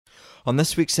On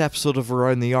this week's episode of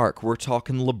Around the Arc, we're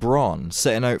talking LeBron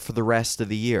sitting out for the rest of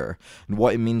the year and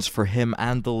what it means for him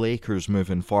and the Lakers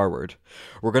moving forward.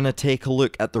 We're going to take a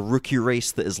look at the rookie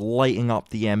race that is lighting up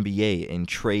the NBA in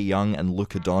Trae Young and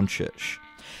Luka Doncic.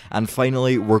 And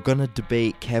finally, we're going to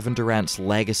debate Kevin Durant's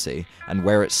legacy and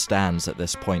where it stands at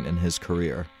this point in his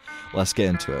career. Let's get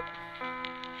into it.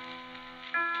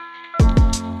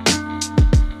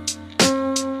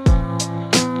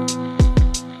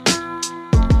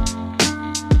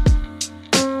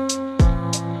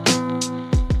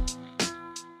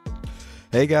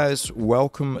 Hey guys,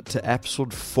 welcome to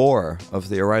episode 4 of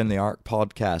the Around the Arc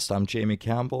podcast. I'm Jamie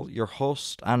Campbell, your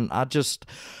host, and I just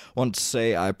want to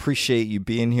say I appreciate you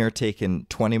being here, taking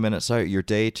 20 minutes out of your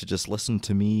day to just listen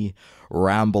to me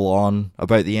ramble on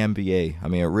about the NBA. I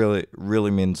mean, it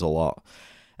really means a lot.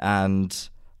 And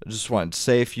I just wanted to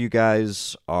say, if you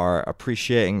guys are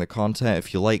appreciating the content,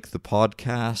 if you like the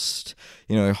podcast,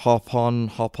 hop on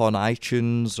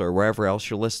iTunes or wherever else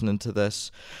you're listening to this,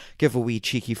 give a wee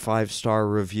cheeky 5-star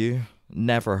review.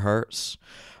 Never hurts.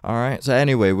 All right. So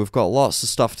anyway, we've got lots of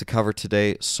stuff to cover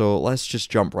today, so let's just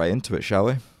jump right into it, shall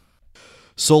we?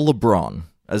 So LeBron,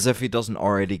 as if he doesn't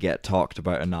already get talked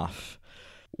about enough,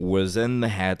 was in the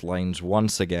headlines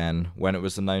once again when it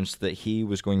was announced that he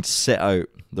was going to sit out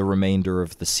the remainder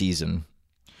of the season.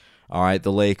 All right,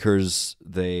 the Lakers,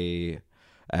 they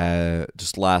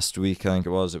just last week, I think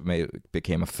it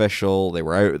became official. They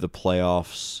were out of the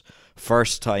playoffs.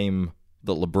 First time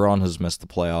that LeBron has missed the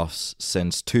playoffs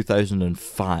since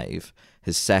 2005,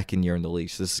 his second year in the league.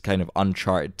 So this is kind of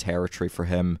uncharted territory for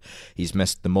him. He's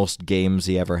missed the most games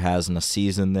he ever has in a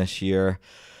season this year.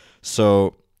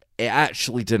 So it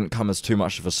actually didn't come as too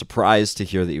much of a surprise to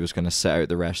hear that he was going to sit out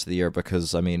the rest of the year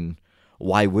because, I mean,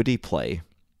 why would he play?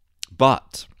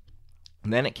 But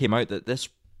then it came out that this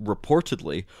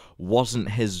reportedly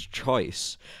wasn't his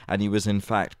choice, and he was in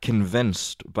fact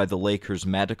convinced by the Lakers'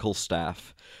 medical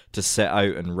staff to sit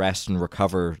out and rest and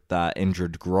recover that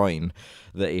injured groin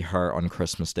that he hurt on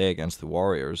Christmas Day against the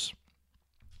Warriors.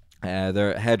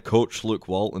 Their head coach, Luke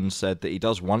Walton, said that he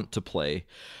does want to play,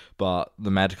 but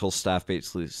the medical staff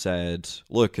basically said,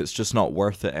 look, it's just not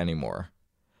worth it anymore.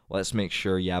 Let's make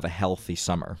sure you have a healthy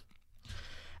summer.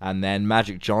 And then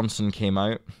Magic Johnson came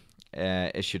out,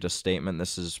 issued a statement.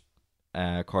 This is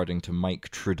according to Mike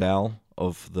Trudell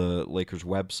of the Lakers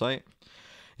website.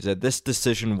 He said, this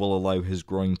decision will allow his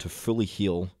groin to fully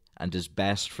heal and is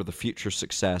best for the future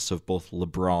success of both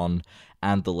LeBron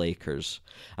and the Lakers.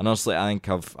 And honestly, I think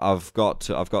I've got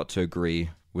to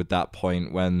agree with that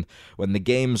point. When the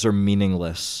games are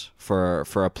meaningless for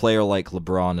a player like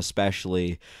LeBron,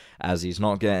 especially as he's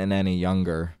not getting any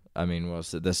younger. I mean,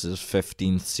 this is his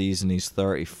 15th season, he's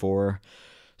 34.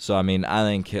 So I mean, I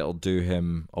think it'll do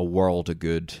him a world of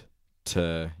good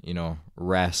to,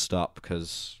 rest up,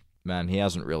 because man, he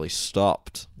hasn't really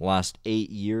stopped. Last 8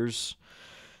 years,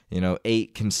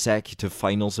 8 consecutive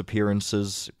finals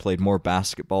appearances, played more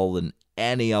basketball than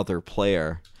any other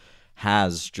player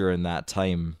has during that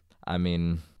time. I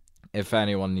mean, if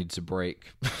anyone needs a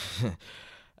break,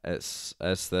 it's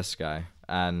this guy.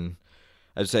 And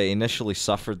I'd say he initially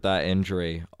suffered that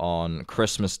injury on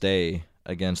Christmas Day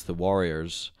against the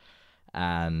Warriors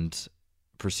and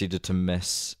proceeded to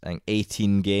miss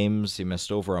 18 games. He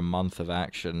missed over a month of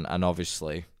action, and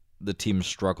obviously the team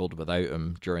struggled without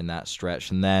him during that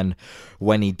stretch. And then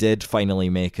when he did finally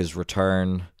make his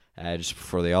return just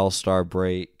before the All-Star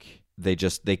break,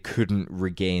 they couldn't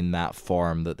regain that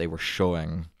form that they were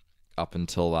showing up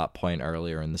until that point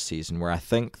earlier in the season, where I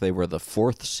think they were the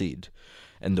 4th seed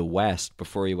in the West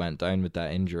before he went down with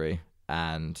that injury,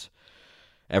 and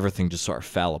everything just sort of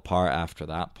fell apart after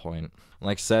that point.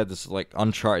 Like I said, this is like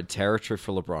uncharted territory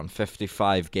for LeBron.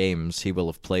 55 games he will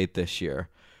have played this year,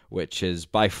 which is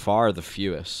by far the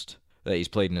fewest that he's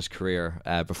played in his career.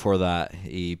 Before that,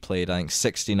 he played, I think,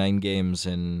 69 games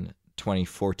in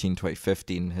 2014,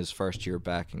 2015, his first year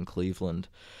back in Cleveland.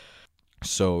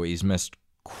 So he's missed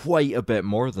quite a bit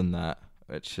more than that,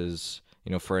 which is,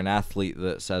 for an athlete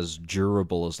that's as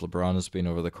durable as LeBron has been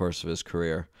over the course of his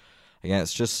career. Again,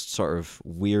 it's just sort of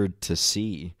weird to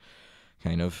see,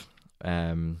 kind of.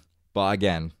 But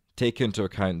again, take into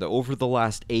account that over the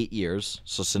last 8 years,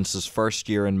 so since his first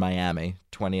year in Miami,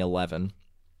 2011,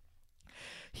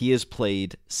 he has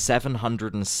played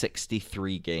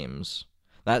 763 games.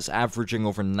 That's averaging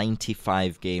over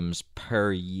 95 games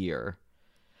per year.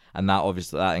 And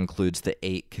that includes the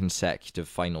 8 consecutive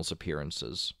finals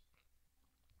appearances.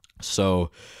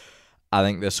 So I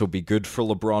think this will be good for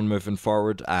LeBron moving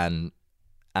forward, and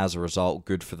as a result,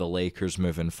 good for the Lakers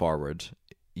moving forward.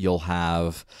 You'll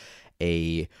have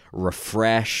a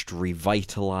refreshed,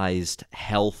 revitalized,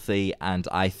 healthy, and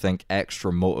I think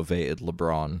extra motivated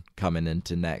LeBron coming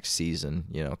into next season,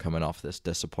 coming off this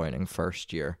disappointing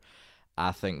first year.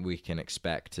 I think we can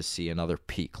expect to see another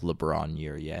peak LeBron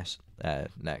year,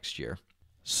 next year.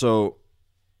 So,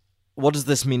 what does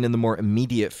this mean in the more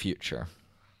immediate future?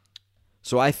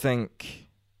 So I think,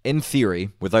 in theory,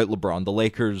 without LeBron, the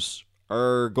Lakers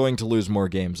are going to lose more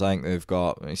games. I think they've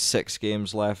got 6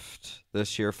 games left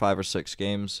this year, 5 or 6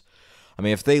 games. I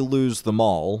mean, if they lose them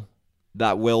all,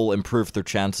 that will improve their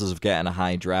chances of getting a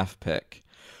high draft pick.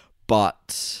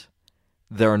 But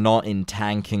they're not in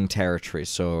tanking territory,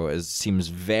 so it seems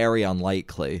very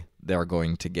unlikely they're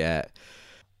going to get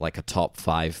like a top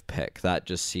 5 pick. That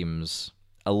just seems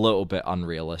a little bit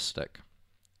unrealistic.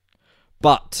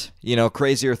 But,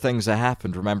 crazier things have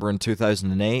happened. Remember in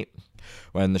 2008,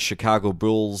 when the Chicago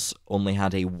Bulls only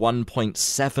had a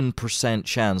 1.7%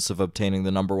 chance of obtaining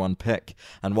the number 1 pick.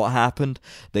 And what happened?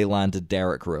 They landed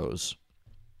Derrick Rose.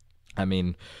 I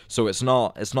mean, so it's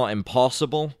not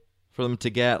impossible for them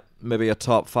to get maybe a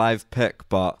top 5 pick,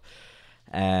 but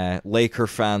Laker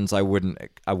fans, I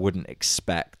wouldn't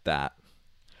expect that.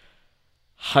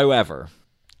 However,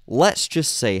 let's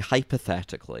just say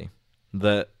hypothetically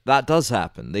that does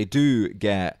happen. They do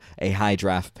get a high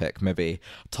draft pick, maybe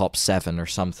top 7 or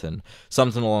something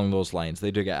along those lines.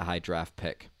 They do get a high draft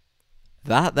pick.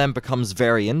 That then becomes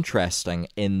very interesting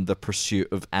in the pursuit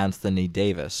of Anthony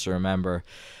Davis. So remember,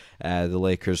 the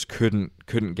Lakers couldn't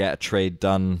get a trade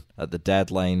done at the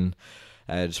deadline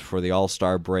just for the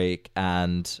All-Star break,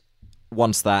 and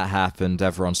once that happened,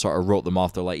 everyone sort of wrote them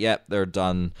off. They're like, yep, they're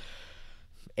done.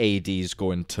 AD's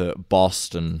going to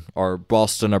Boston, or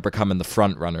Boston are becoming the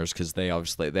front runners because they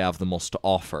have the most to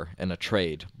offer in a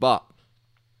trade. But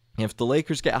if the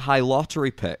Lakers get a high lottery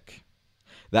pick,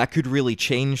 that could really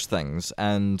change things.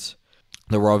 And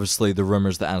there were obviously the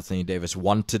rumors that Anthony Davis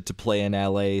wanted to play in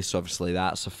LA, so obviously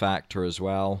that's a factor as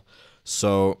well.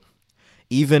 So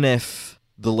even if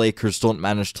the Lakers don't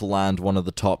manage to land one of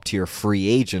the top tier free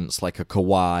agents like a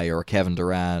Kawhi or a Kevin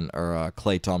Durant or a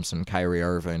Klay Thompson, Kyrie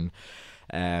Irving,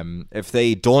 if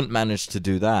they don't manage to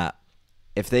do that,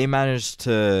 if they manage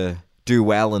to do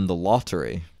well in the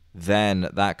lottery, then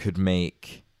that could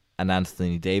make an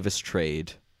Anthony Davis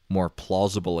trade more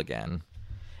plausible again.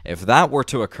 If that were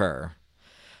to occur,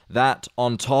 that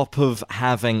on top of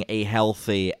having a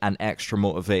healthy and extra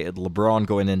motivated LeBron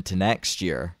going into next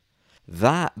year,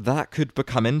 that could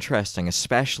become interesting,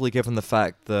 especially given the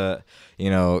fact that,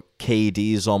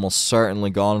 KD's almost certainly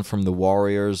gone from the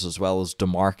Warriors as well as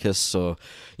DeMarcus, so,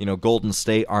 Golden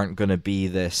State aren't going to be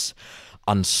this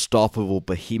unstoppable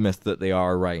behemoth that they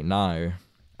are right now,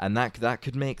 and that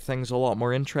could make things a lot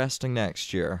more interesting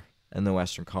next year in the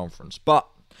Western Conference. But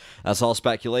that's all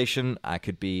speculation. I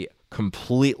could be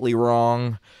completely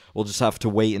wrong. We'll just have to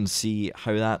wait and see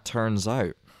how that turns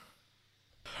out.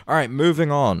 Alright,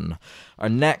 moving on. Our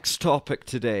next topic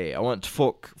today, I want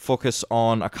to focus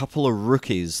on a couple of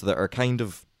rookies that are kind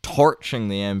of torching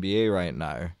the NBA right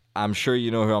now. I'm sure you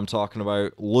know who I'm talking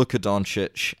about, Luka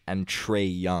Doncic and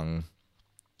Trae Young.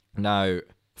 Now,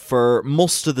 for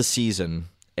most of the season,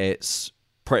 it's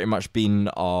pretty much been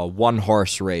a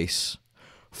one-horse race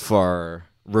for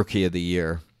Rookie of the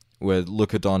Year, with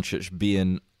Luka Doncic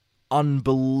being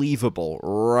unbelievable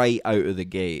right out of the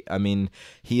gate. I mean,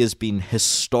 he has been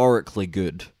historically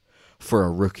good for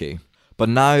a rookie. But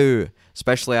now,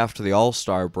 especially after the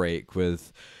All-Star break,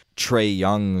 with Trae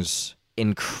Young's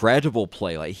incredible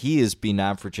play, like he has been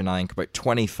averaging, I think, about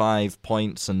 25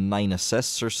 points and 9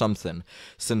 assists or something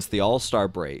since the All-Star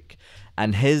break.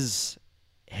 And his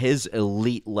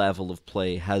elite level of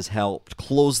play has helped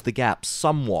close the gap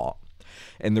somewhat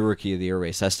in the Rookie of the Year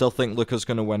race. I still think Luka's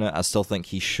going to win it. I still think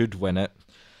he should win it.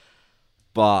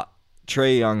 But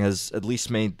Trae Young has at least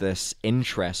made this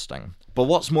interesting. But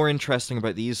what's more interesting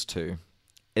about these two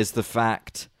is the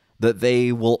fact that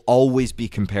they will always be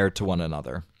compared to one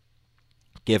another,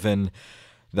 given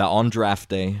that on draft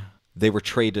day, they were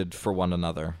traded for one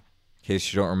another. In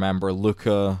case you don't remember,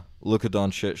 Luka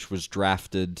Doncic was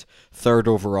drafted 3rd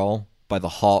overall by the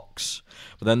Hawks,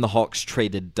 but then the Hawks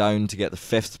traded down to get the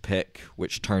 5th pick,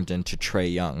 which turned into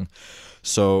Trae Young.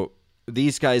 So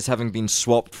these guys, having been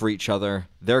swapped for each other,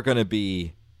 they're going to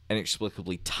be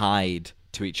inexplicably tied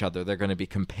to each other. They're going to be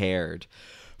compared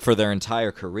for their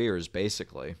entire careers,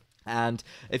 basically. And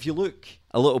if you look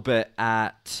a little bit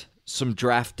at some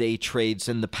draft day trades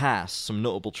in the past, some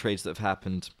notable trades that have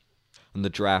happened in the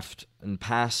draft in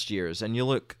past years, and you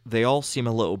look, they all seem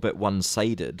a little bit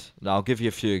one-sided. Now, I'll give you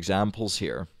a few examples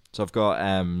here. So I've got,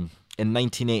 in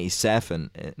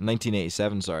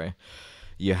 1987,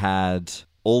 you had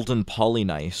Olden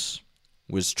Polynice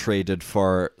was traded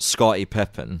for Scottie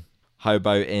Pippen? How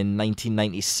about in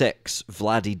 1996,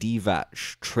 Vlade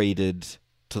Divac traded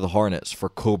to the Hornets for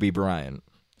Kobe Bryant?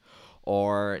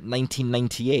 Or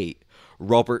 1998,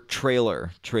 Robert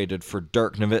Traylor traded for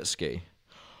Dirk Nowitzki?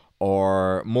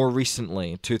 Or more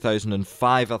recently,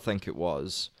 2005 I think it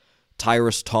was,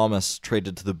 Tyrus Thomas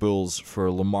traded to the Bulls for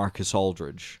LaMarcus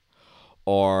Aldridge?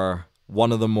 Or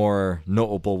one of the more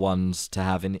notable ones to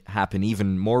happen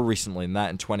even more recently than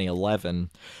that in 2011,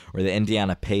 where the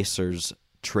Indiana Pacers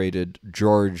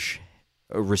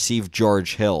received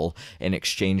George Hill in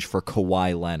exchange for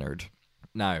Kawhi Leonard.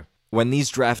 Now, when these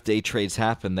draft day trades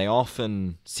happen, they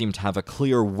often seem to have a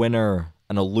clear winner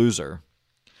and a loser.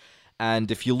 And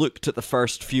if you looked at the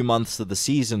first few months of the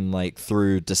season, like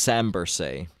through December,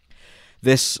 say,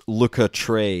 this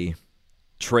Luka-Trae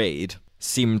trade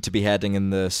seemed to be heading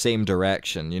in the same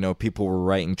direction. You know, people were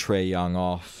writing Trae Young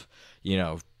off,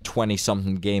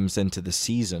 20-something games into the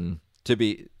season. To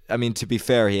be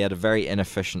fair, he had a very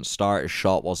inefficient start. His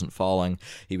shot wasn't falling.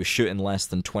 He was shooting less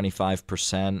than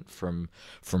 25%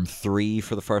 from three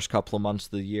for the first couple of months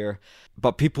of the year.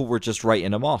 But people were just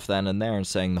writing him off then and there and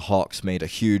saying the Hawks made a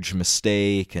huge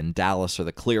mistake and Dallas are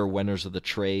the clear winners of the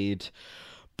trade.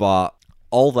 But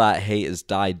all that hate has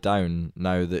died down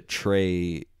now that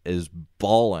Trae is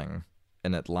balling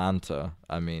in Atlanta.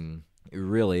 I mean, it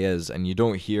really is. And you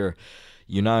don't hear,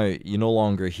 you no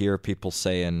longer hear people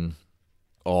saying,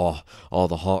 oh,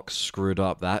 the Hawks screwed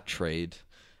up that trade.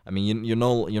 I mean, you're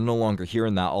no longer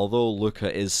hearing that. Although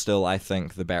Luka is still, I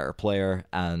think, the better player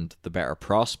and the better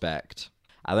prospect,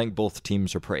 I think both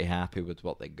teams are pretty happy with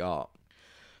what they got.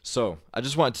 So, I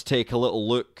just wanted to take a little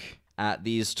look at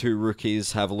these two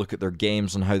rookies, have a look at their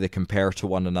games and how they compare to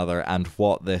one another and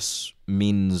what this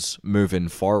means moving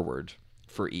forward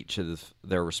for each of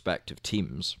their respective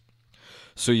teams.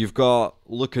 So you've got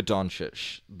Luka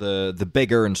Doncic, the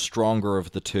bigger and stronger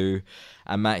of the two,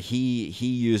 and Matt, he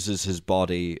uses his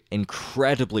body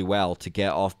incredibly well to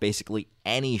get off basically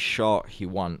any shot he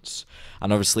wants,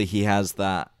 and obviously he has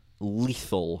that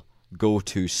lethal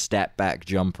go-to step-back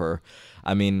jumper.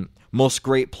 I mean, most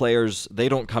great players, they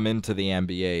don't come into the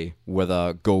NBA with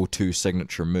a go-to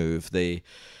signature move. They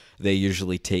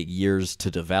usually take years to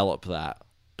develop that,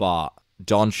 but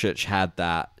Doncic had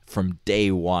that from day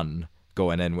one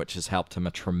going in, which has helped him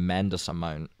a tremendous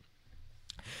amount.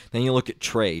 Then you look at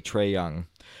Trae Young.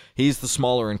 He's the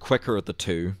smaller and quicker of the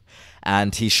two,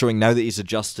 and he's showing now that he's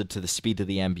adjusted to the speed of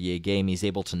the NBA game, he's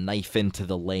able to knife into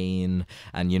the lane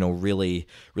and, really,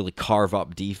 really carve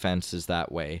up defenses that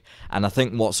way. And I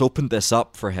think what's opened this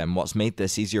up for him, what's made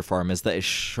this easier for him, is that his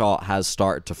shot has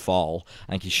started to fall.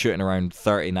 I think he's shooting around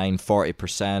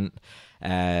 39-40%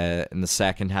 in the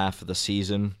second half of the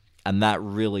season, and that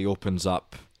really opens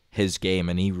up his game,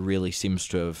 and he really seems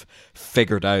to have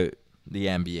figured out the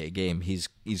NBA game. He's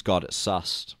got it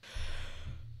sussed.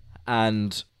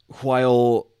 And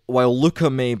while Luka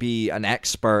may be an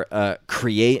expert at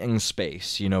creating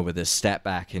space, with his step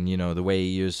back and, the way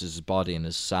he uses his body and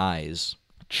his size,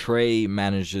 Trae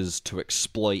manages to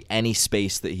exploit any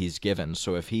space that he's given.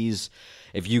 So if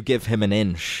you give him an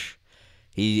inch,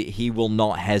 he will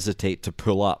not hesitate to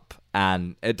pull up.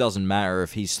 And it doesn't matter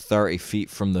if he's 30 feet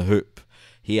from the hoop.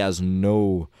 He has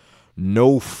no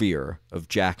fear of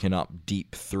jacking up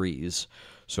deep threes.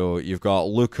 So you've got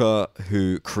Luka,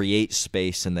 who creates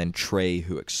space, and then Trae,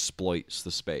 who exploits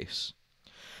the space.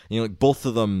 Both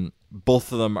of them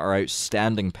are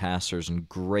outstanding passers and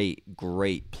great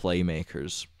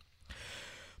playmakers.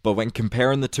 But when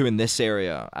comparing the two in this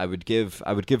area, I would give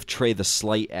Trae the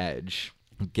slight edge,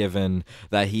 given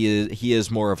that he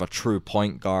is more of a true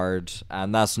point guard,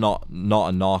 and that's not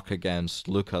a knock against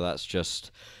Luka. That's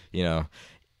just,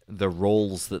 the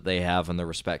roles that they have in their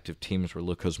respective teams, where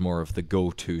Luka's more of the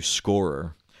go-to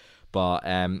scorer. But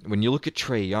when you look at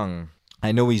Trae Young,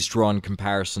 I know he's drawn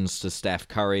comparisons to Steph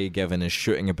Curry, given his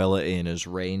shooting ability and his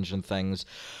range and things,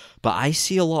 but I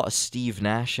see a lot of Steve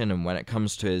Nash in him when it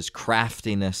comes to his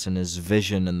craftiness and his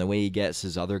vision and the way he gets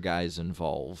his other guys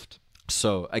involved.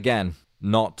 So, again,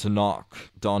 not to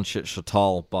knock Doncic at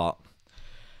all, but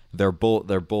they're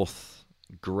both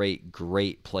great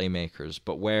playmakers.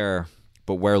 But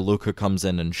where Luka comes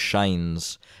in and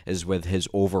shines is with his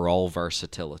overall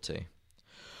versatility.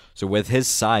 So with his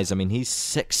size, I mean, he's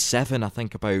 6'7", I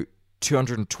think about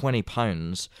 220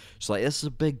 pounds. It's like, this is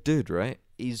a big dude, right?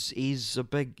 He's a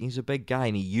big guy,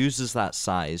 and he uses that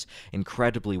size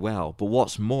incredibly well. But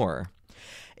what's more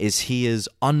is he is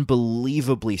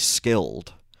unbelievably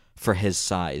skilled for his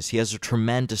size. He has a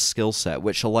tremendous skill set,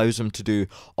 which allows him to do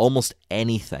almost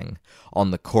anything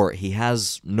on the court. He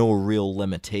has no real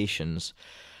limitations.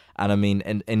 And I mean,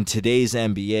 in today's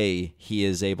NBA, he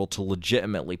is able to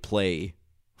legitimately play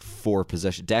four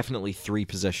positions, definitely three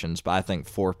positions, but I think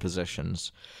four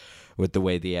positions with the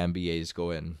way the NBA is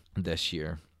going this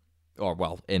year, or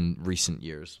well, in recent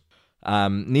years.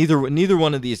 Neither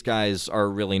one of these guys are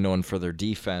really known for their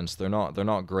defense. They're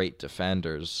not great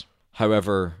defenders.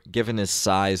 However, given his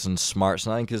size and smarts,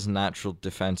 and I think his natural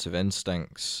defensive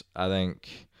instincts, I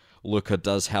think Luka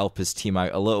does help his team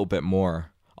out a little bit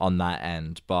more on that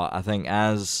end. But I think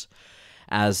as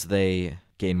they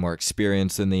gain more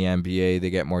experience in the NBA, they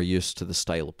get more used to the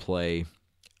style of play.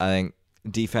 I think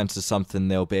defense is something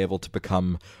they'll be able to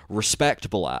become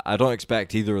respectable at. I don't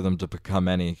expect either of them to become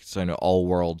any sort of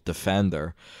all-world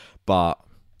defender, but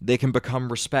they can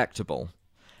become respectable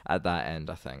at that end,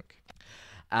 I think.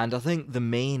 And I think the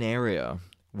main area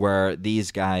where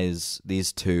these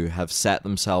two, have set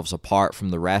themselves apart from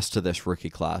the rest of this rookie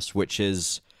class, which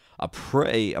is a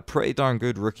pretty darn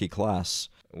good rookie class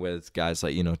with guys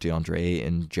like, DeAndre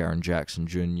Ayton, Jaren Jackson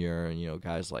Jr., and,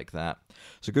 guys like that.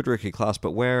 It's a good rookie class,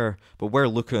 but where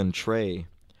Luka and Trae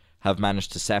have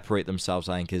managed to separate themselves,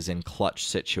 I think, is in clutch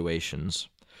situations.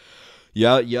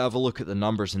 Yeah, you have a look at the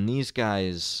numbers, and these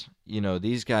guys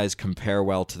compare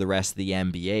well to the rest of the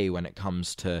NBA when it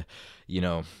comes to,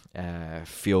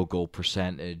 field goal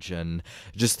percentage and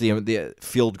just the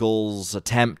field goals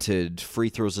attempted, free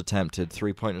throws attempted,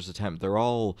 three-pointers attempted. They're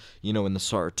all, in the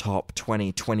sort of top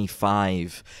 20,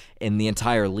 25 in the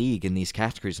entire league in these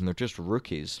categories, and they're just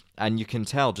rookies. And you can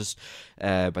tell just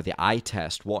by the eye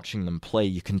test, watching them play,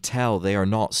 you can tell they are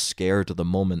not scared of the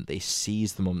moment. They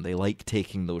seize the moment. They like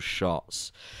taking those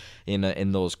shots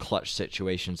in those clutch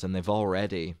situations, and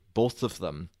both of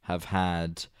them have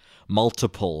had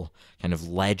multiple kind of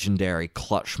legendary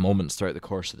clutch moments throughout the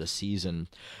course of the season.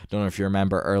 Don't know if you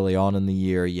remember early on in the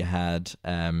year, you had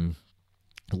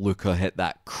Luka hit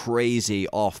that crazy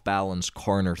off-balance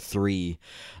corner three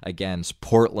against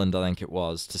Portland, I think it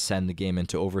was, to send the game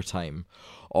into overtime.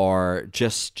 Or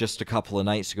just a couple of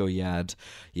nights ago, you had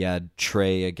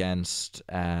Trae against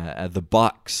the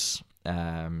Bucks.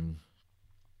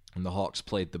 When the Hawks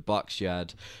played the Bucks, you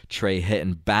had Trae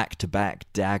hitting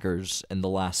back-to-back daggers in the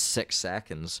last 6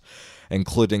 seconds,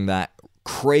 including that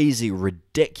crazy,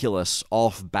 ridiculous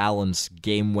off-balance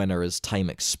game winner as time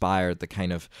expired.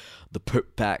 The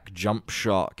put-back jump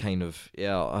shot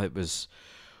it was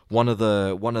one of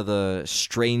the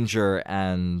stranger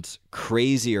and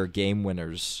crazier game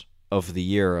winners of the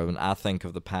year, and I think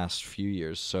of the past few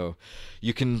years. So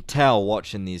you can tell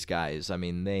watching these guys, I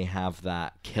mean, they have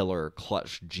that killer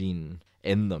clutch gene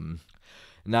in them.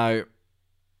 Now,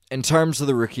 in terms of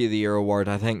the Rookie of the Year award,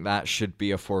 I think that should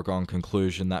be a foregone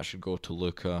conclusion. That should go to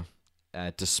Luka.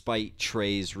 Despite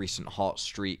Trae's recent hot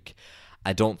streak,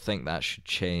 I don't think that should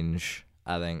change.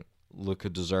 I think Luka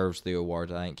deserves the award.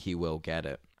 I think he will get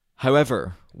it.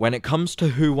 However, when it comes to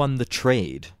who won the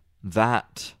trade,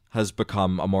 that has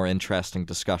become a more interesting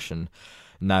discussion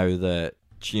now that,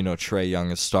 Trae Young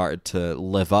has started to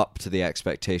live up to the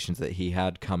expectations that he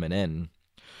had coming in.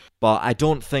 But I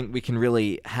don't think we can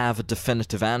really have a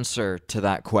definitive answer to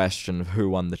that question of who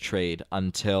won the trade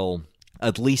until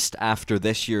at least after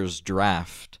this year's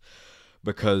draft,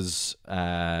 because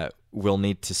we'll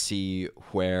need to see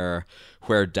where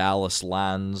Dallas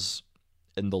lands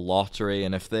in the lottery,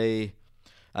 and if they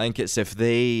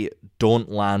don't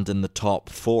land in the top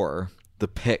 4, the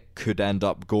pick could end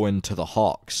up going to the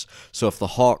Hawks. So if the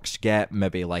Hawks get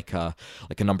maybe like a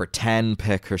number 10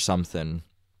 pick or something,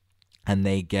 and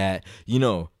they get,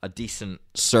 a decent,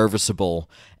 serviceable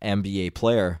NBA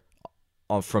player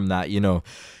from that, you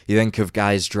think of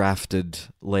guys drafted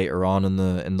later on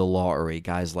in the lottery,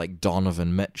 guys like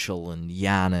Donovan Mitchell and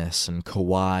Giannis and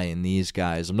Kawhi and these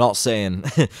guys. I'm not saying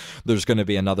there's going to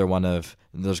be another one of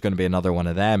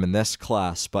them in this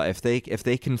class, but if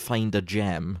they can find a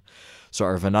gem,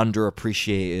 sort of an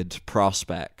underappreciated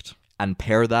prospect, and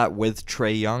pair that with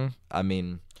Trae Young, I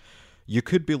mean, you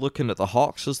could be looking at the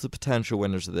Hawks as the potential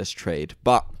winners of this trade.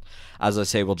 But as I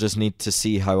say, we'll just need to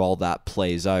see how all that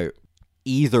plays out.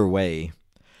 Either way,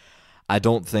 I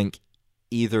don't think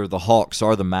either the Hawks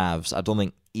or the Mavs, I don't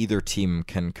think either team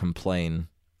can complain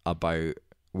about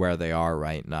where they are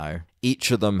right now.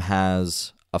 Each of them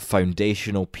has a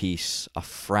foundational piece, a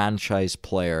franchise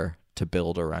player to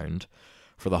build around.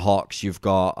 For the Hawks, you've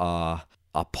got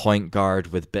a point guard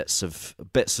with bits of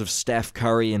Steph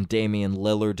Curry and Damian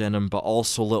Lillard in him, but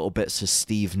also little bits of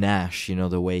Steve Nash,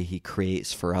 the way he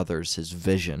creates for others, his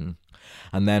vision.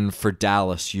 And then for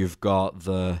Dallas, you've got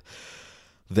the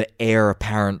heir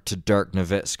apparent to Dirk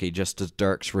Nowitzki. Just as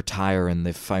Dirk's retiring,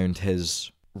 they've found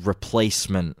his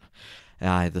replacement,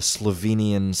 the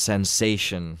Slovenian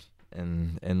sensation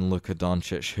in Luka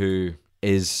Doncic, who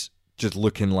is just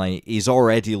looking like he's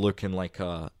already looking like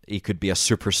he could be a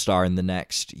superstar in the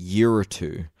next year or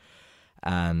two.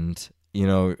 And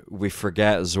we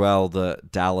forget as well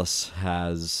that Dallas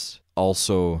has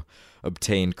also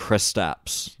obtained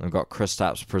Kristaps. They've got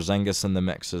Kristaps Porzingis in the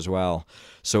mix as well.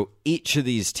 So each of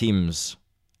these teams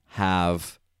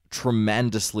have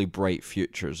tremendously bright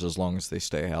futures as long as they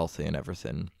stay healthy and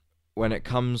everything. When it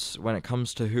comes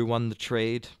to who won the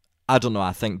trade, I don't know.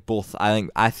 I think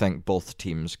both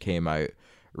teams came out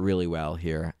really well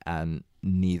here, and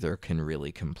neither can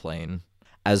really complain.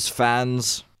 As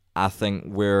fans, I think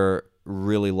we're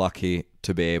really lucky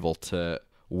to be able to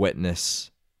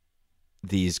witness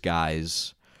these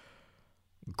guys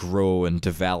grow and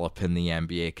develop in the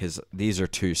NBA, because these are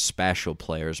two special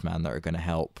players, man, that are going to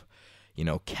help,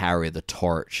 carry the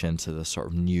torch into the sort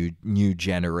of new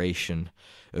generation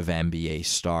of NBA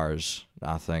stars.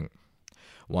 I think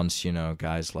once,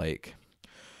 guys like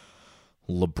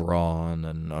LeBron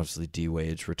and obviously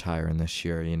D-Wade's retiring this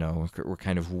year, we're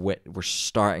kind of we're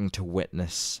starting to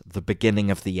witness the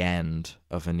beginning of the end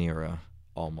of an era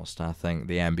almost. I think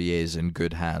the NBA is in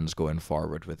good hands going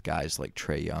forward with guys like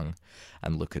Trae Young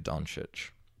and Luka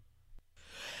Doncic.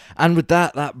 And with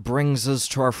that brings us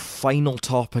to our final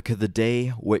topic of the day,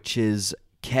 which is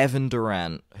Kevin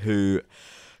Durant, who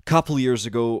a couple years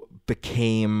ago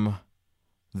became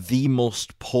the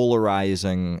most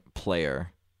polarizing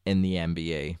player in the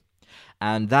NBA,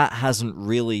 and that hasn't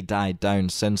really died down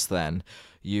since then.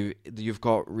 You've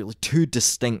got really two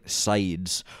distinct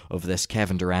sides of this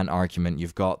Kevin Durant argument.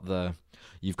 You've got the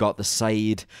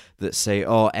side that say,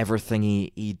 oh, everything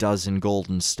he does in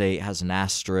Golden State has an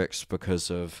asterisk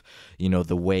because of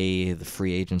the way the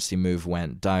free agency move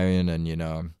went down,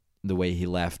 and the way he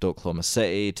left Oklahoma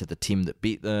City to the team that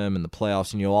beat them in the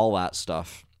playoffs, and all that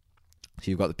stuff. So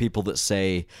you've got the people that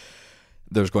say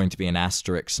there's going to be an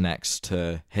asterisk next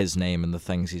to his name and the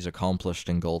things he's accomplished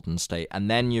in Golden State. And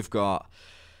then you've got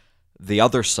the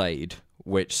other side,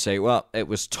 which say, well, he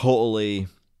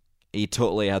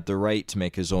totally had the right to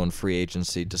make his own free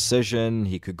agency decision.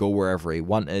 He could go wherever he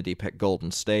wanted. He picked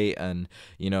Golden State, and,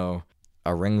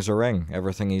 a ring's a ring.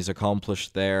 Everything he's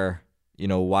accomplished there,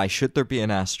 why should there be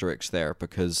an asterisk there?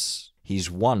 Because he's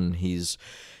won. He's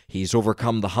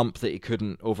overcome the hump that he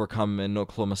couldn't overcome in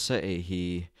Oklahoma City.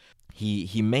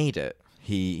 He made it.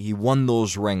 He won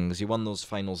those rings. He won those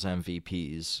Finals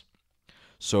MVPs.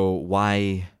 So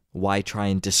why try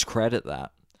and discredit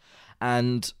that?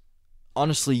 And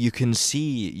honestly, you can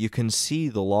see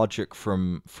the logic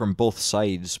from both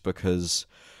sides, because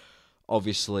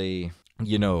obviously,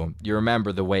 you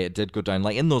remember the way it did go down.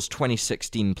 Like in those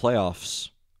 2016 playoffs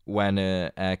when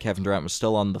Kevin Durant was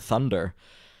still on the Thunder,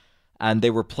 and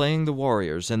they were playing the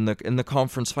Warriors in the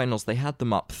conference finals. They had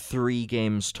them up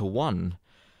 3-1.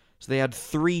 So they had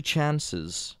 3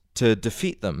 chances to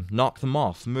defeat them, knock them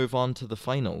off, move on to the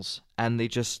finals, and they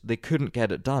couldn't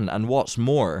get it done. And what's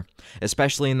more,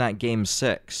 especially in that Game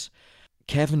 6,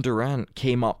 Kevin Durant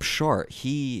came up short.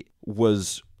 He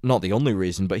was not the only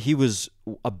reason, but he was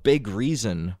a big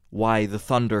reason why the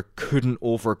Thunder couldn't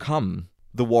overcome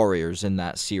the Warriors in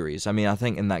that series. I mean, I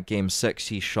think in that Game 6,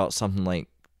 he shot something like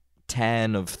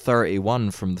 10 of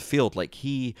 31 from the field. Like,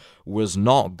 he was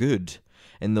not good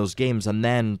in those games. And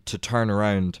then to turn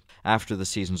around after the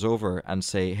season's over and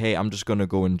say, hey, I'm just going to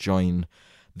go and join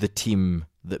the team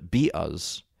that beat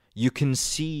us. You can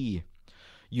see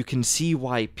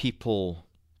why people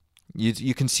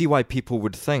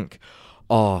would think,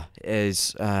 oh,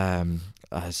 is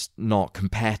not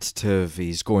competitive.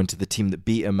 He's going to the team that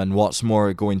beat him, and what's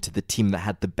more, going to the team that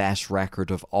had the best record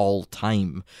of all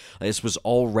time. This was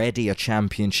already a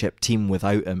championship team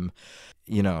without him,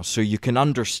 So you can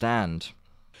understand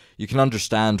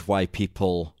why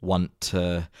people want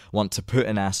to put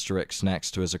an asterisk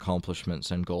next to his accomplishments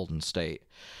in Golden State.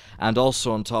 And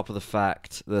also on top of the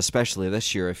fact that, especially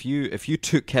this year, if you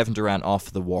took Kevin Durant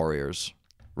off the Warriors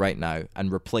right now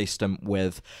and replaced him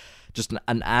with just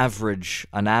an average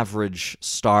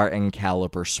starting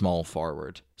caliber small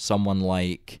forward, someone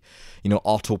like,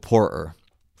 Otto Porter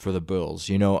for the Bulls,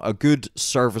 a good,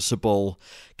 serviceable,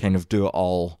 kind of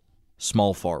do-it-all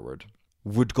small forward,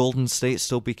 would Golden State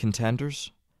still be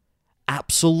contenders?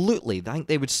 Absolutely. I think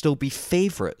they would still be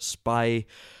favorites by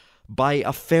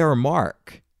a fair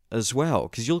mark as well.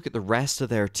 Because you look at the rest of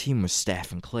their team with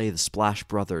Steph and Clay, the Splash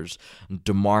Brothers, and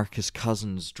DeMarcus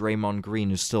Cousins, Draymond Green,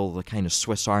 who's still the kind of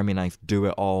Swiss Army knife,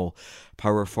 do-it-all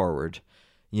power forward.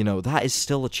 That is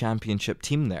still a championship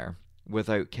team there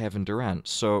without Kevin Durant.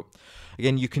 So,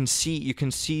 again, you can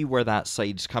see where that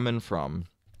side's coming from.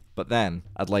 But then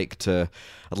I'd like to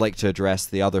address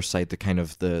the other side, the kind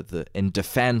of the in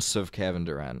defense of Kevin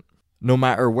Durant. No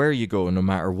matter where you go, no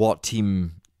matter what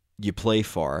team you play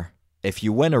for, if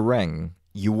you win a ring,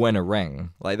 you win a ring.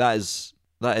 Like that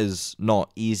is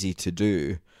not easy to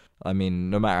do. I mean,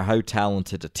 no matter how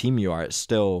talented a team you are, it's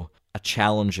still a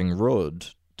challenging road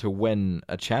to win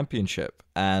a championship.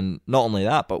 And not only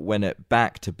that, but win it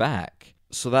back to back.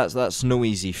 So that's no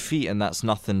easy feat, and that's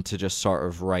nothing to just sort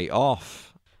of write off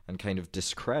and kind of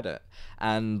discredit.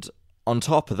 And on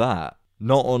top of that,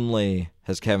 not only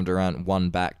has Kevin Durant won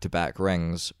back-to-back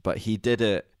rings, but he did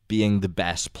it being the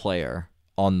best player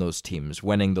on those teams,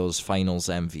 winning those finals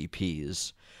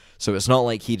MVPs. So it's not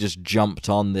like he just jumped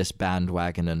on this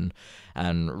bandwagon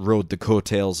and rode the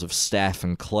coattails of Steph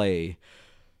and Clay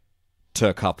to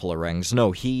a couple of rings.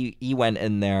 No, he went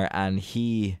in there and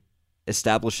he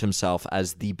established himself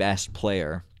as the best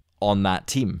player on that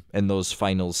team in those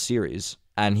finals series.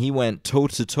 And he went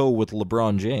toe-to-toe with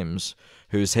LeBron James,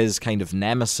 who's his kind of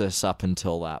nemesis up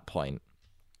until that point.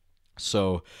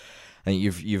 So and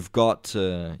you've got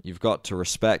to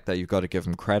respect that. You've got to give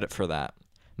him credit for that.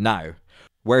 Now,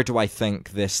 where do I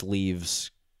think this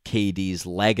leaves KD's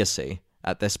legacy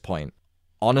at this point?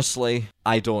 Honestly,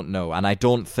 I don't know, and I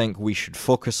don't think we should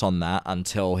focus on that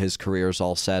until his career's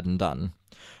all said and done,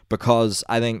 because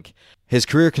I think his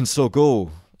career can still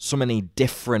go so many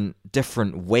different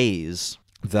ways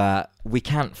that we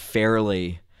can't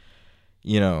fairly,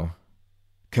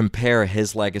 compare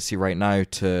his legacy right now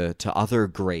to other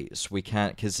greats. We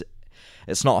can't, because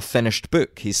it's not a finished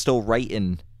book. He's still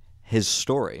writing his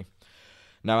story.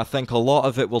 Now, I think a lot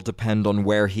of it will depend on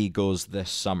where he goes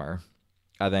this summer.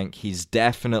 I think he's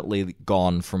definitely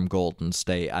gone from Golden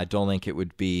State. I don't think it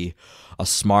would be a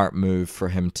smart move for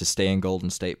him to stay in Golden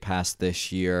State past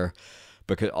this year,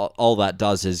 because all that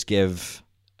does is give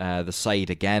the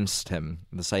side against him,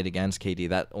 the side against KD,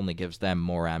 that only gives them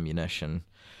more ammunition,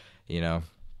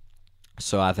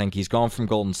 So I think he's gone from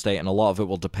Golden State, and a lot of it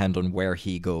will depend on where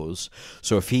he goes.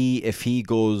 So if he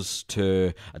goes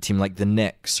to a team like the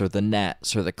Knicks or the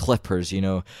Nets or the Clippers,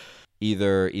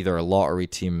 either a lottery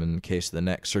team in the case of the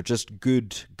Knicks, or just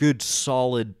good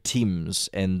solid teams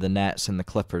in the Nets and the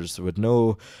Clippers with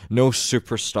no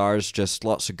superstars, just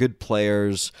lots of good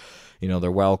players.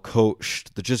 They're well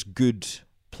coached. They're just good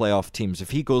playoff teams.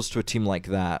 If he goes to a team like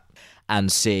that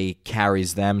and, say,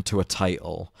 carries them to a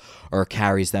title or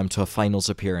carries them to a finals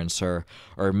appearance or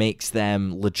makes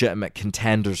them legitimate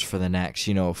contenders for the next,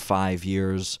 5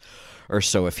 years or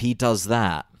so, if he does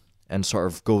that and sort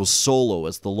of goes solo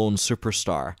as the lone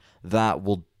superstar, that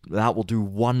will do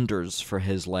wonders for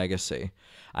his legacy,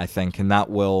 I think, and that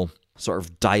will sort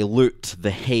of dilute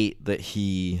the hate that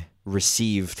he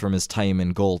received from his time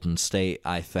in Golden State,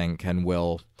 I think, and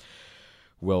will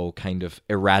kind of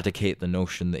eradicate the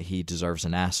notion that he deserves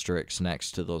an asterisk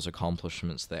next to those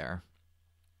accomplishments there.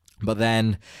 But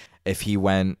then if he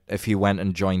went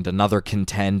and joined another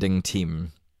contending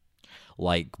team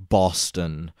like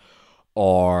Boston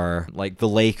or like the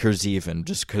Lakers, even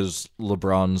just because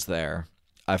LeBron's there,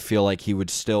 I feel like he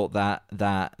would still,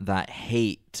 that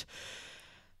hate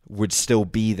would still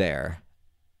be there,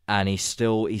 and he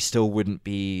still wouldn't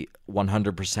be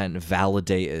 100%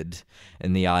 validated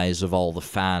in the eyes of all the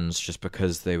fans, just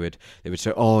because they would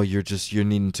say, oh, you're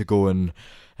needing to go and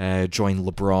join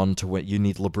LeBron to win. You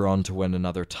need LeBron to win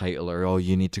another title, or oh,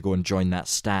 you need to go and join that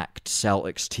stacked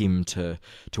Celtics team to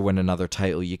win another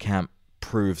title. You can't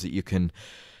prove that you can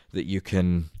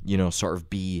sort of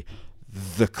be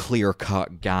the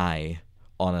clear-cut guy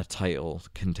on a title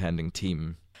contending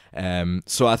team.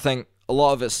 So I think a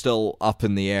lot of it's still up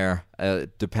in the air.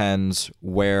 It depends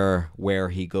where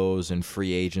he goes in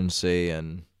free agency,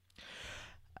 and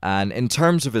in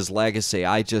terms of his legacy,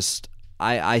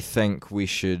 I think we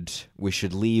should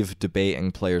leave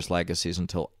debating players' legacies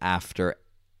until after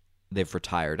they've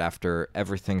retired, after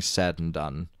everything's said and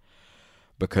done,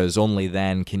 because only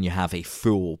then can you have a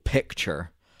full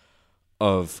picture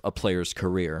of a player's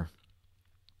career.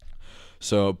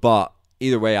 So, but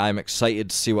either way, I'm excited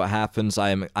to see what happens.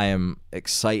 I am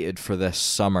excited for this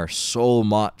summer. So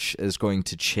much is going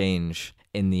to change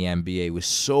in the NBA with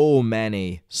so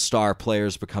many star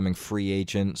players becoming free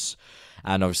agents,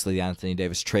 and obviously the Anthony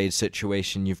Davis trade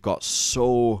situation. You've got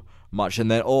so much, and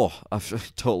then I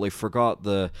totally forgot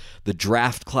the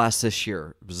draft class this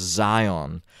year,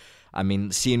 Zion. I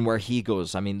mean, seeing where he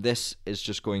goes. I mean, this is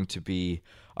just going to be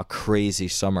a crazy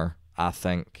summer, I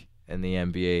think, in the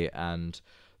NBA, and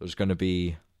there's going to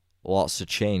be lots of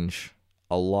change,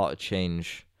 a lot of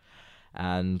change,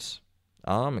 and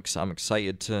I'm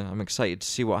excited to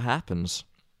see what happens.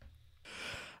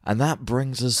 And that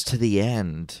brings us to the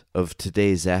end of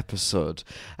today's episode.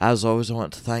 As always, I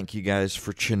want to thank you guys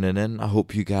for tuning in. I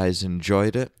hope you guys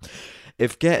enjoyed it.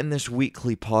 If getting this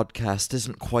weekly podcast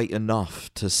isn't quite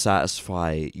enough to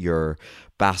satisfy your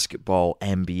basketball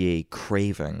NBA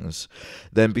cravings,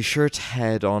 then be sure to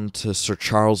head on to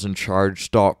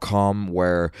sircharlesencharge.com,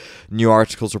 where new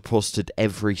articles are posted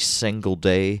every single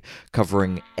day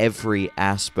covering every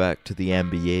aspect of the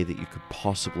NBA that you could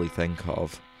possibly think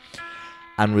of.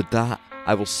 And with that,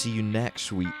 I will see you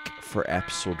next week for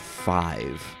episode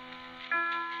 5.